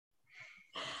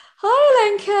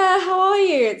Alenka, how are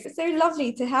you? It's so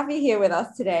lovely to have you here with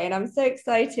us today, and I'm so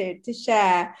excited to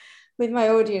share with my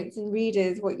audience and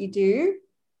readers what you do.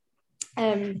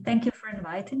 Thank you for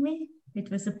inviting me. It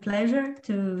was a pleasure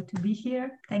to be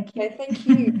here. Thank you. Thank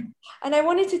you. And I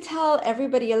wanted to tell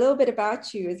everybody a little bit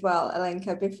about you as well,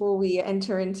 Alenka, before we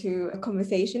enter into a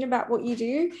conversation about what you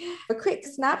do. A quick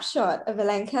snapshot of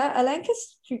Alenka. Alenka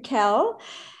Strukel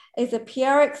is a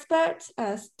PR expert,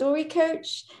 a story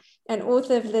coach, and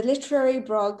author of the literary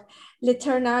blog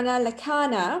Literarna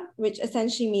Lekana, which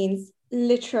essentially means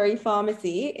literary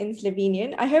pharmacy in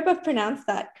Slovenian. I hope I've pronounced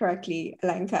that correctly,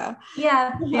 Alenka.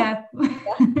 Yeah.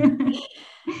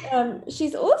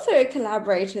 She's also a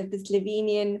collaborator of the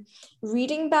Slovenian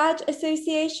Reading Badge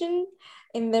Association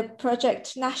in the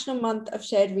project National Month of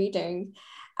Shared Reading,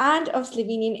 and of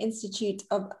Slovenian Institute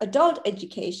of Adult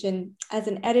Education as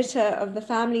an editor of the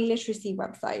Family Literacy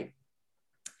website.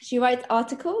 She writes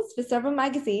articles for several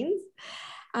magazines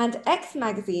and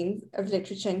ex-magazines of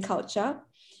literature and culture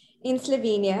in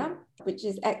Slovenia, which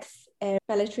is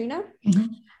ex-Beletrina.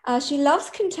 Mm-hmm. She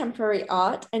loves contemporary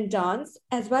art and dance,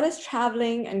 as well as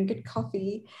traveling and good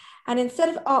coffee. And instead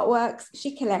of artworks,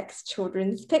 she collects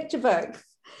children's picture books.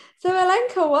 So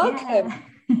Alenka, welcome. Yeah.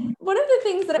 One of the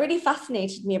things that really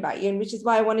fascinated me about you, and which is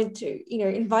why I wanted to,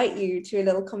 invite you to a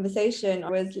little conversation,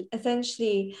 was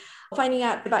essentially finding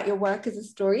out about your work as a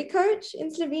story coach in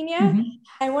Slovenia. Mm-hmm.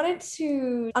 I wanted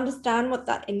to understand what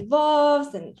that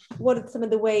involves and what are some of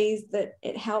the ways that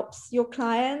it helps your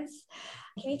clients.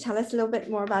 Can you tell us a little bit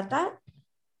more about that?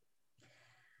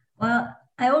 Well,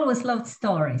 I always loved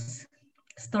stories.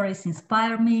 Stories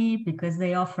inspire me because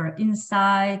they offer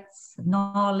insights,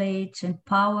 knowledge, and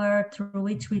power through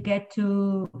which we get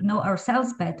to know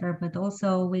ourselves better, but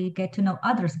also we get to know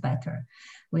others better.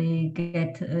 We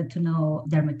get to know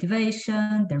their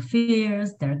motivation, their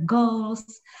fears, their goals,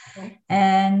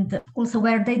 and also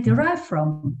where they derive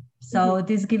from. So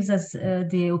this gives us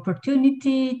the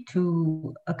opportunity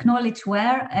to acknowledge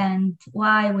where and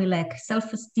why we lack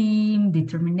self-esteem,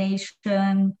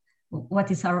 determination,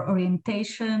 what is our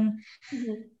orientation.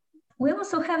 Mm-hmm. We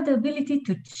also have the ability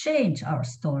to change our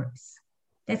stories.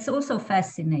 That's also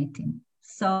fascinating.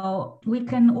 So we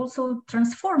can also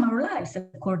transform our lives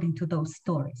according to those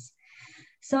stories.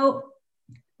 So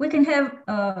we can have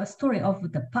a story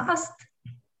of the past,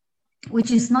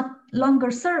 which is not longer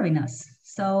serving us.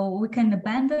 So we can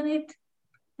abandon it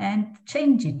and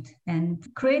change it and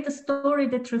create a story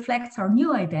that reflects our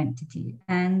new identity.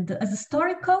 And as a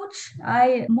story coach,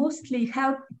 I mostly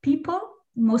help people,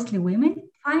 mostly women,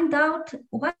 find out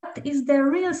what is their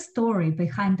real story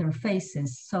behind their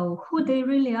faces. So who they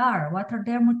really are, what are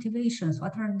their motivations,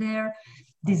 what are their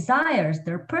desires,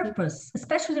 their purpose,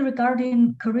 especially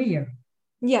regarding career.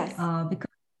 Yes.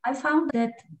 Because I found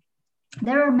that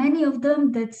there are many of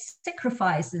them that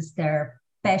sacrifices their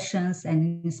passions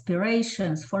and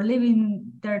inspirations for living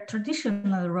their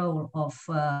traditional role of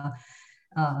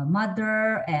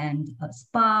mother and a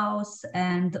spouse,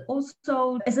 and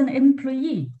also as an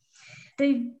employee.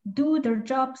 They do their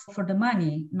jobs for the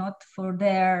money, not for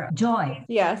their joy.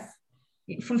 Yes.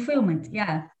 Fulfillment,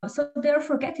 yeah. So they're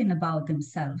forgetting about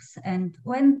themselves. And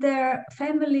when their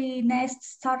family nest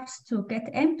starts to get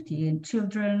empty and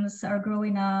children are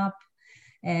growing up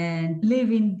and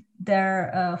leaving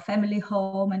their family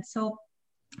home, and so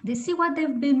they see what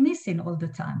they've been missing all the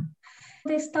time.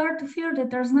 They start to fear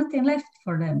that there's nothing left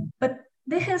for them, but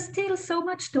they have still so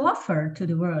much to offer to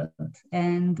the world.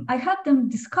 And I help them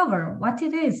discover what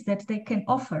it is that they can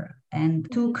offer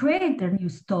and to create their new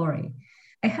story.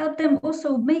 I help them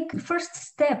also make first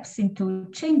steps into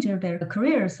changing their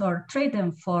careers or trade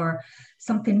them for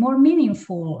something more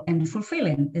meaningful and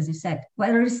fulfilling, as you said.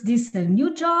 Whether it's this a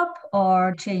new job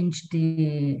or change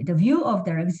the view of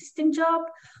their existing job,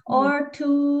 or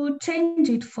to change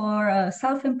it for a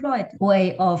self-employed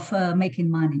way of making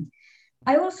money.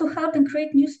 I also help them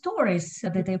create new stories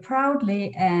that they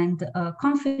proudly and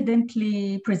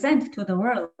confidently present to the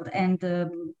world, and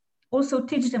also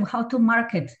teach them how to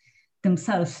market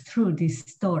themselves through these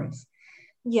stories.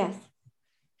 Yes.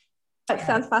 That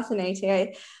sounds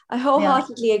fascinating. I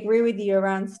wholeheartedly agree with you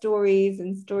around stories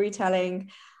and storytelling.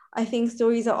 I think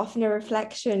stories are often a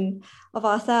reflection of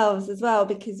ourselves as well,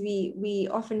 because we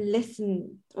often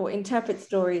listen or interpret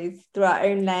stories through our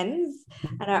own lens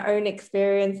and our own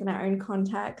experience and our own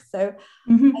context. So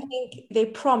I think they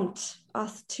prompt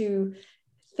us to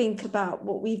think about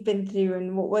what we've been through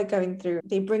and what we're going through.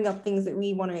 They bring up things that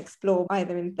we want to explore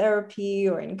either in therapy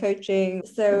or in coaching.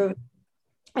 So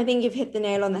I think you've hit the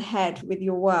nail on the head with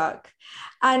your work.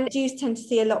 And do you tend to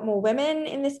see a lot more women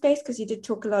in this space? Because you did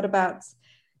talk a lot about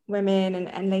women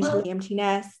and later the Empty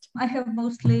Nest? I have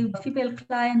mostly female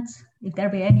clients. If there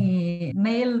be any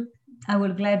male, I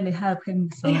will gladly help him.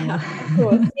 So yeah, of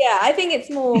course. Yeah, I think it's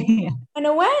more yeah. an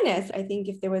awareness. I think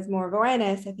if there was more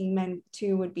awareness, I think men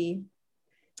too would be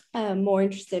more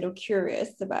interested or curious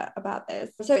about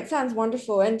this. So it sounds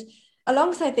wonderful. And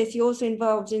alongside this, you're also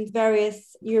involved in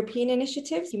various European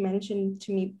initiatives. You mentioned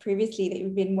to me previously that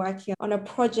you've been working on a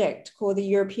project called the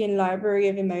European Library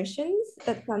of Emotions.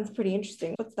 That sounds pretty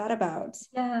interesting. What's that about?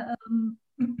 Yeah,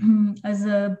 as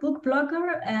a book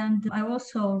blogger, and I'm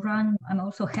also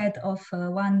head of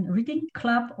one reading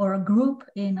club or a group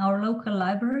in our local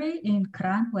library in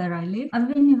Kran, where I live.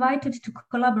 I've been invited to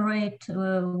collaborate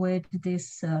with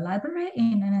this library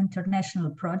in an international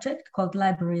project called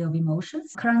Library of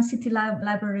Emotions. Kran City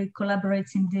Library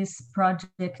collaborates in this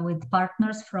project with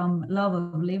partners from Love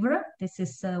of Livre. This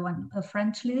is a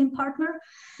French leading partner.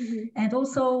 Mm-hmm. And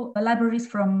also libraries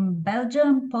from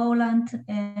Belgium, Poland,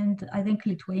 and I think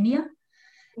Lithuania.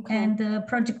 Okay. And the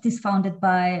project is founded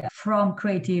by From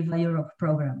Creative Europe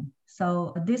program.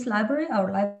 So this library,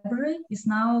 our library, is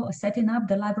now setting up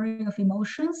the Library of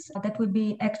Emotions. That would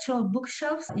be actual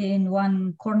bookshelves in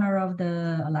one corner of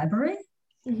the library.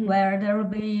 Mm-hmm. Where there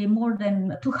will be more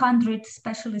than 200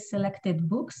 specially selected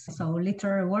books, so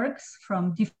literary works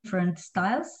from different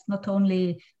styles, not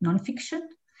only nonfiction,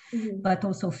 mm-hmm. but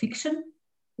also fiction.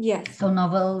 Yes. So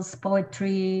novels,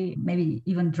 poetry, maybe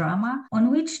even drama, on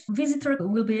which visitor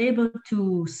will be able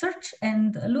to search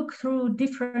and look through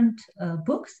different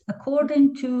books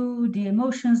according to the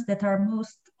emotions that are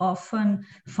most often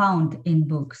found in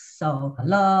books. So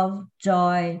love,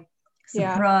 joy,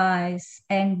 surprise,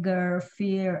 anger,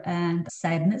 fear, and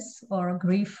sadness or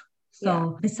grief.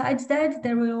 So besides that,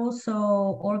 they will also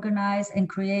organize and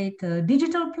create a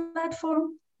digital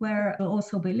platform where it will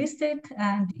also be listed,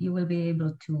 and you will be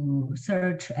able to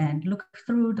search and look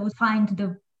through those, find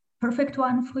the perfect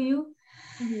one for you.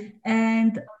 Mm-hmm.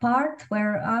 And part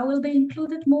where I will be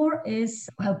included more is,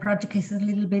 well, project is a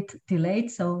little bit delayed,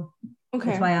 so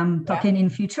that's why I'm talking in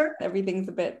future. Everything's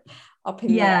a bit up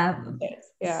in the air.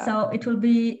 Yeah. So it will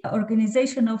be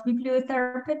organization of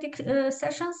bibliotherapeutic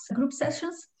sessions, group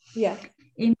sessions. Yeah.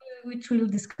 In which we'll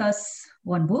discuss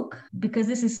one book, because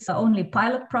this is only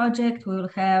pilot project. We will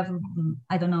have,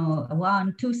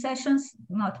 1-2 sessions,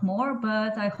 not more,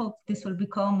 but I hope this will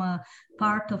become a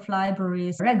part of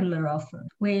library's regular offer.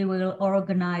 We will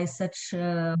organize such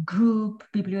group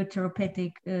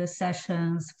bibliotherapeutic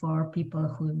sessions for people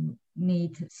who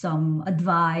need some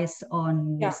advice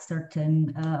on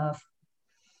certain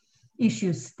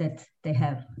issues that they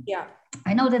have. Yeah.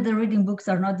 I know that the reading books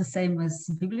are not the same as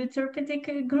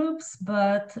bibliotherapeutic groups,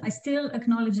 but I still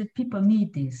acknowledge that people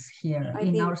need this here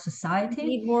in our society. We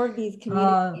need more of these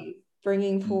communities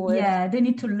bringing forward. Yeah, they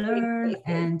need to learn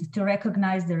and to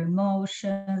recognize their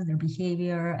emotions, their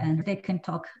behavior, and they can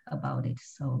talk about it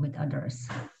with others.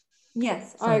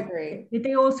 Yes, I agree.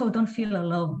 They also don't feel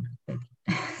alone.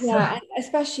 Yeah, and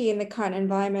especially in the current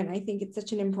environment, I think it's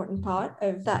such an important part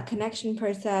of that connection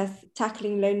process,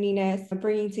 tackling loneliness,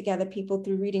 bringing together people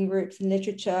through reading groups and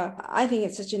literature. I think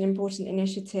it's such an important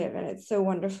initiative, and it's so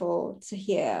wonderful to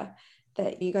hear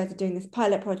that you guys are doing this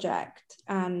pilot project,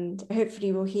 and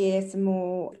hopefully we'll hear some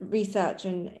more research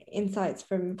and insights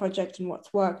from the project and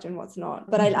what's worked and what's not.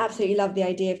 But I absolutely love the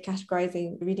idea of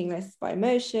categorizing reading lists by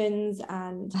emotions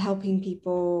and helping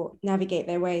people navigate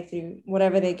their way through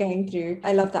whatever they're going through.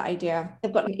 I love that idea.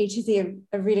 I've got an A to Z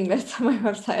of reading lists on my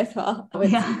website as well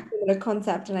with a similar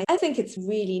concept, and I think it's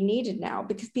really needed now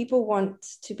because people want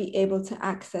to be able to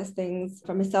access things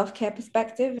from a self-care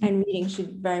perspective, and reading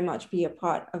should very much be a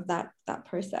part of that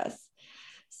process.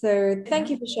 So thank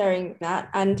you for sharing that.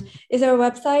 And is there a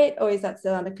website, or is that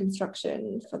still under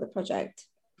construction for the project?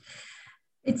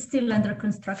 It's still under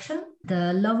construction.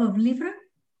 The Love of Livre.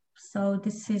 So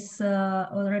this is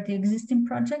already existing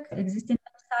project, existing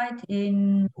website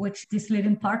in which this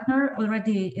leading partner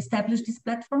already established this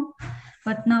platform.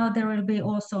 But now there will be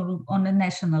also on the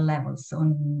national levels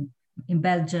in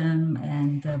Belgium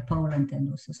and Poland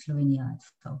and also Slovenia.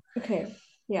 So okay.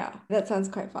 Yeah, that sounds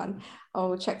quite fun.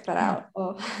 I'll check that out.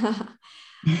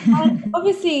 And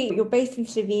obviously, you're based in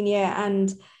Slovenia,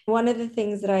 and one of the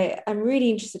things that I'm really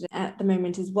interested in at the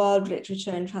moment is world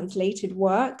literature and translated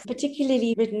work,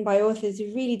 particularly written by authors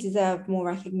who really deserve more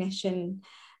recognition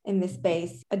in this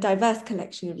space, a diverse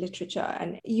collection of literature.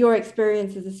 And your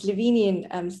experience as a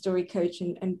Slovenian story coach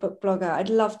and book blogger, I'd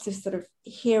love to sort of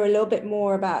hear a little bit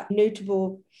more about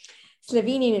notable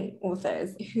Slovenian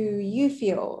authors who you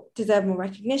feel deserve more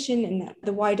recognition and that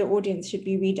the wider audience should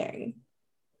be reading.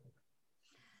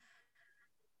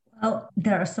 Well,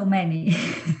 there are so many.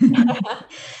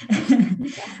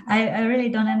 I really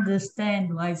don't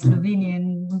understand why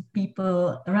Slovenian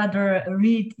people rather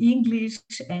read English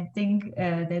and think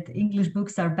that English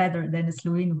books are better than the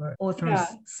Slovene authors. Yeah.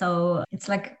 So it's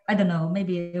like, I don't know,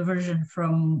 maybe a version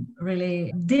from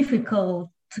really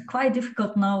quite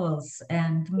difficult novels,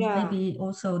 and maybe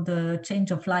also the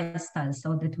change of lifestyle,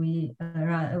 so that we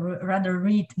rather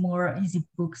read more easy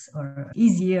books or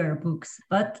easier books.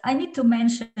 But I need to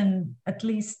mention at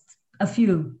least a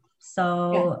few.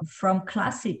 So from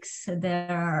classics,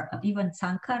 there are Ivan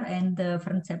Cankar and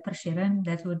France Prešeren.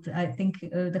 That would, I think,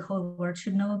 the whole world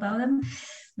should know about them.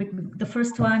 The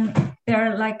first one,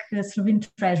 they're like Slovene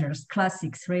treasures,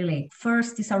 classics, really.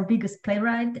 First is our biggest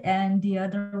playwright, and the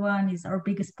other one is our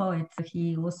biggest poet.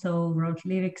 He also wrote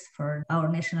lyrics for our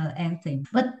national anthem.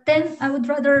 But then I would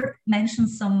rather mention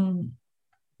some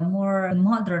more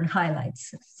modern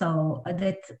highlights, so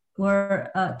that were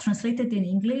translated in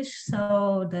English,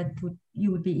 so that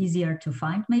you would be easier to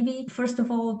find. Maybe first of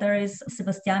all, there is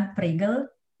Sebastian Pregel.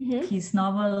 His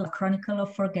novel Chronicle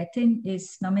of Forgetting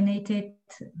is nominated,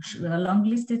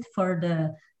 longlisted for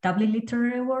the Dublin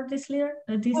Literary Award this year.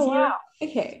 Wow.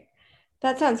 Okay,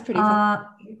 that sounds pretty fun.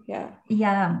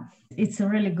 Yeah, it's a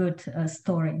really good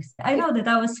story. I know that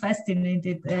I was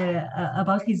fascinated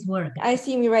about his work. I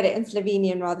assume you read it in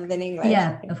Slovenian rather than English.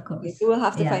 Yeah, of course. So we'll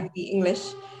have to find the English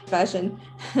version.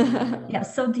 Yeah,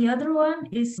 so the other one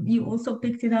is, you also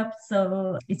picked it up,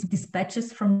 so it's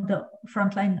Dispatches from the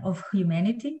Frontline of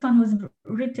Humanity. One was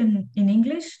written in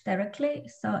English directly,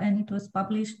 and it was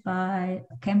published by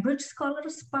Cambridge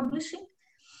Scholars Publishing.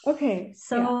 Okay.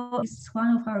 So it's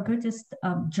one of our greatest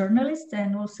journalists,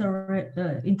 and also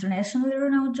internationally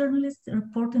renowned journalists,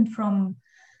 reporting from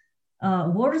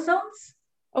war zones.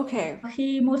 Okay.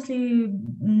 He mostly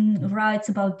writes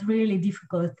about really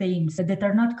difficult themes that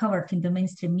are not covered in the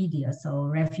mainstream media. So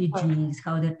refugees,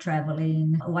 how they're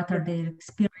traveling, what are they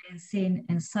experiencing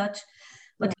and such.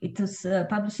 But it was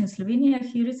published in Slovenia.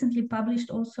 He recently published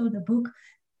also the book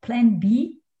Plan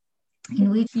B,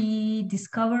 in which he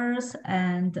discovers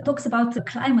and talks about the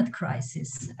climate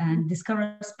crisis and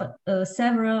discovers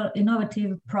several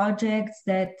innovative projects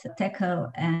that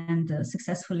tackle and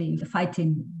successfully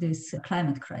fighting this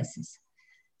climate crisis.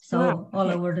 So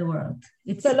all over the world.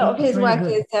 So a lot of his really work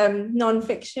is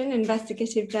non-fiction,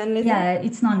 investigative journalism? Yeah,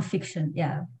 it's non-fiction,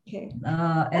 yeah. Okay.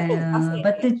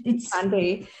 But it's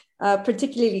handy.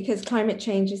 Particularly because climate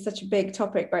change is such a big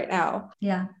topic right now.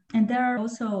 Yeah, and there are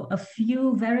also a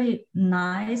few very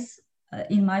nice,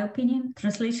 in my opinion,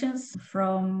 translations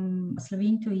from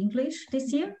Slovene to English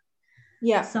this year.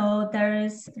 Yeah. So there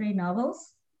is 3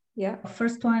 novels. Yeah.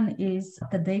 First one is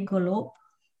Tadej Golob.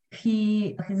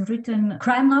 He has written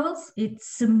crime novels.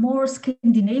 It's more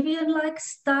Scandinavian-like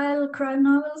style crime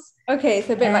novels. Okay,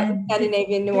 so a bit like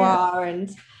Scandinavian noir and...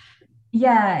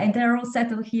 Yeah, and they're all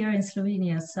settled here in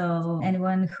Slovenia. So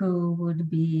anyone who would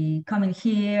be coming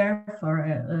here for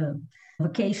a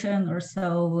vacation or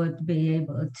so would be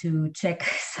able to check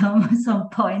some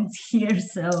points here.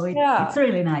 So it's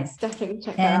really nice. Definitely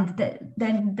check that out.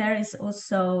 Then there is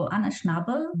also Anna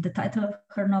Schnabel. The title of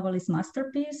her novel is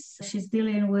Masterpiece. She's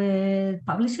dealing with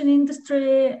publishing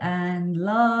industry and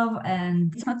love,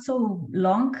 and it's not so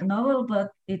long novel,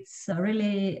 but it's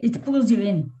really, it pulls you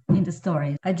in the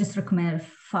story. I just recommend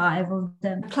 5 of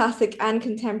them. Classic and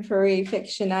contemporary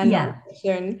fiction and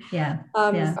non-fiction.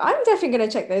 I'm definitely going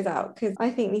to check those out, because I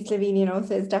think these Slovenian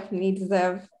authors definitely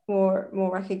deserve more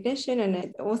recognition, and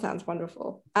it all sounds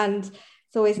wonderful. And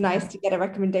it's always nice to get a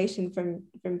recommendation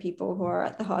from people who are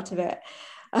at the heart of it.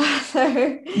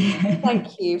 So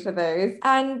thank you for those.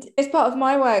 And as part of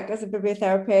my work as a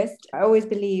bibliotherapist, I always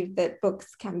believe that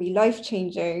books can be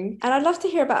life-changing. And I'd love to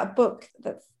hear about a book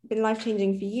that's been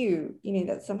life-changing for you,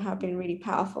 that's somehow been really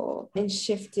powerful in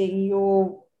shifting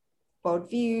your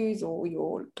worldviews or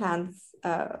your plans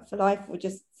for life, or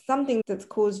just something that's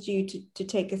caused you to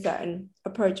take a certain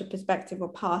approach or perspective or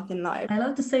path in life. I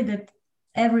love to say that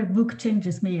every book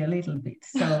changes me a little bit.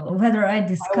 So whether I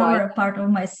discover a part of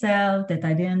myself that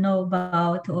I didn't know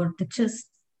about, or to just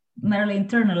merely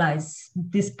internalize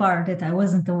this part that I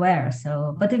wasn't aware.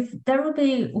 So, but if there will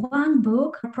be one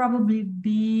book, it'll probably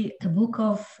be the book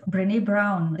of Brené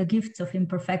Brown, The Gifts of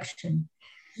Imperfection.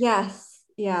 Yes.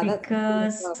 Yeah,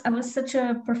 because I was such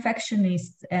a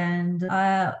perfectionist, and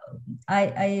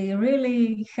I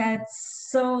really had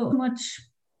so much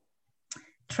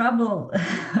trouble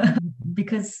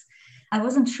because I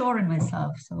wasn't sure in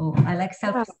myself. So I like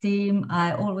self-esteem.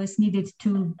 I always needed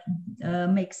to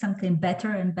make something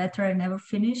better and better. I never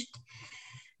finished.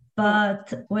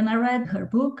 But when I read her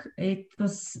book, it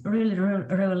was really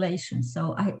revelation.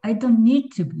 So I don't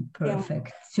need to be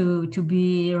perfect to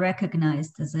be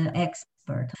recognized as an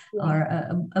expert or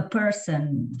a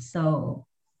person. So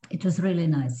it was really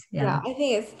nice. Yeah, I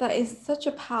think that is such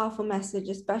a powerful message,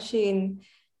 especially in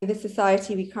the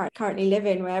society we currently live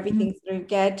in, where everything's sort of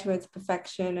geared towards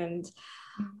perfection and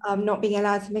not being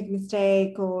allowed to make a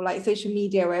mistake, or like social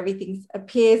media where everything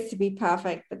appears to be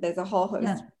perfect, but there's a whole host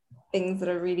of things that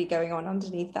are really going on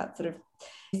underneath that sort of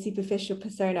superficial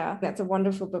persona. That's a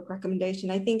wonderful book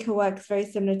recommendation. I think her work is very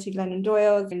similar to Glennon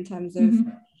Doyle's in terms of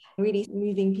really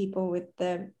moving people with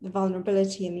the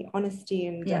vulnerability and the honesty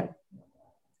and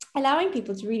allowing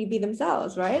people to really be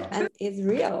themselves, right? And it's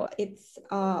real. It's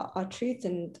our truth,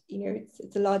 and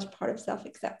it's a large part of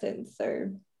self-acceptance.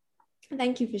 So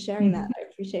thank you for sharing that. I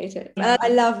appreciate it. I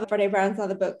love Brené Brown's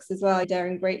other books as well,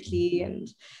 Daring Greatly and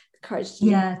Courage to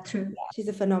Lead. True. She's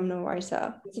a phenomenal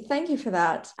writer. So thank you for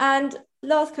that. And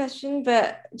last question,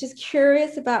 but just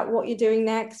curious about what you're doing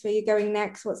next, where you're going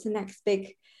next. What's the next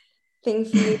big thing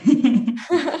for you?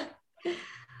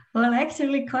 Well,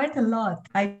 actually, quite a lot.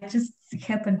 I just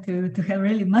happen to have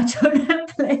really much on my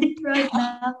plate right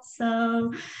now.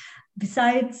 So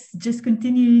besides just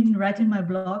continuing writing my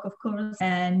blog, of course,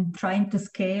 and trying to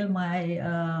scale my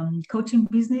coaching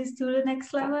business to the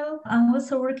next level, I'm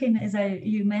also working, as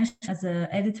you mentioned, as an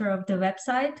editor of the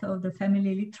website of the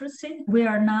Family Literacy. We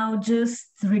are now just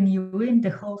renewing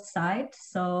the whole site.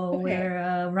 So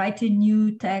we're writing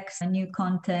new text, new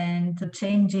content,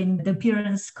 changing the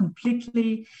appearance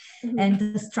completely and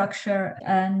the structure.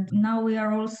 And now we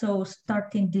are also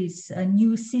starting this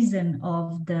new season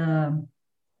of the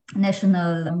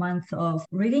National Month of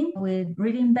Reading with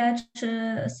Reading Badge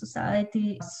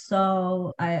Society.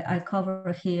 So I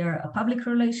cover here public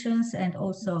relations and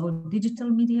also digital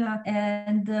media.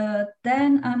 And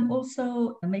then I'm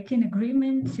also making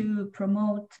agreement to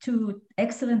promote 2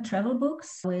 excellent travel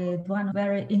books with one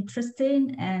very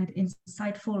interesting and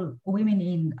insightful women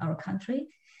in our country.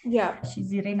 Yeah.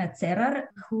 She's Irena Cerar,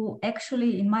 who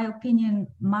actually, in my opinion,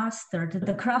 mastered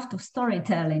the craft of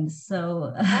storytelling.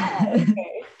 So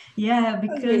yeah,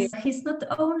 because he's not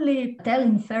only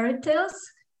telling fairy tales,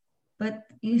 but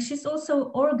she's also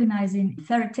organizing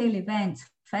fairy tale events,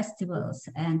 festivals,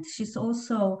 and she's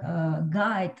also a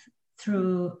guide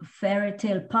through fairy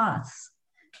tale paths.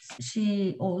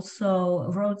 She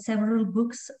also wrote several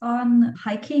books on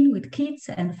hiking with kids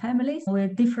and families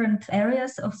with different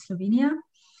areas of Slovenia.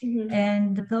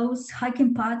 And those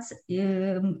hiking paths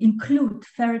include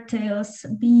fairy tales,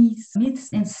 myths,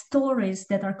 and stories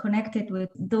that are connected with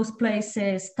those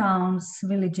places, towns,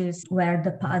 villages where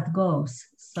the path goes.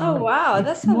 So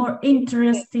that's more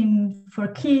interesting for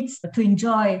kids to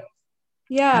enjoy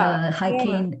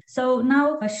hiking. So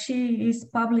now she is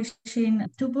publishing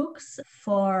 2 books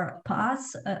for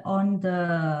paths on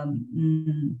the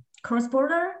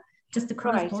cross-border. Just a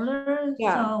cross-border.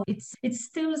 So it's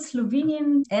still a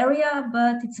Slovenian area,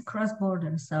 but it's a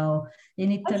cross-border. So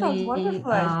in Italy,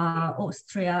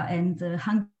 Austria, and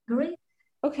Hungary.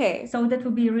 Okay. So that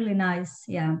would be really nice.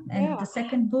 Yeah. And the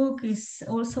second book is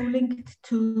also linked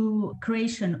to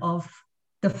creation of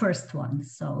the first one.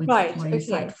 So it's more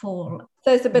insightful.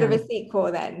 So it's a bit of a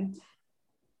sequel then.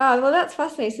 Oh, well, that's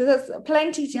fascinating. So that's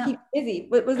plenty to keep busy.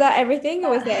 Was that everything, or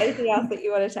was there anything else that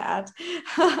you wanted to add?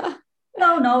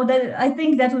 No, I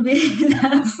think that would be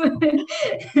enough. But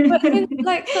it's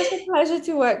like such a pleasure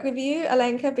to work with you,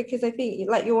 Alenka, because I think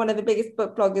like you're one of the biggest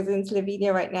book bloggers in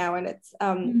Slovenia right now, and it's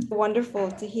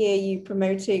wonderful to hear you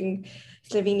promoting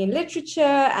Slovenian literature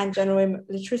and general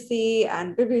literacy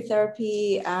and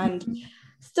bibliotherapy and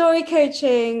story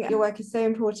coaching. Your work is so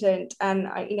important, and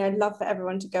I'd love for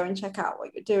everyone to go and check out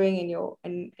what you're doing in your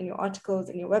articles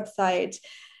and your website,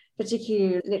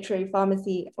 particularly Literary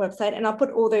Pharmacy website. And I'll put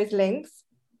all those links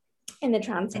in the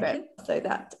transcript so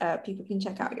that people can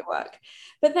check out your work.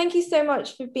 But thank you so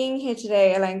much for being here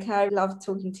today, Alenka. I love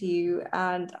talking to you,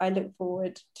 and I look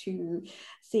forward to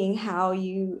seeing how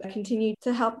you continue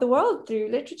to help the world through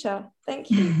literature.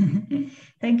 Thank you.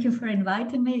 Thank you for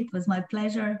inviting me. It was my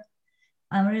pleasure.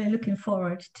 I'm really looking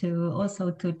forward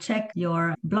to check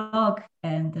your blog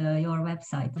and your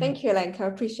website. Thank you, Alenka. I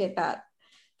appreciate that.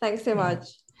 Thanks so much.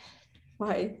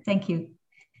 Bye. Thank you.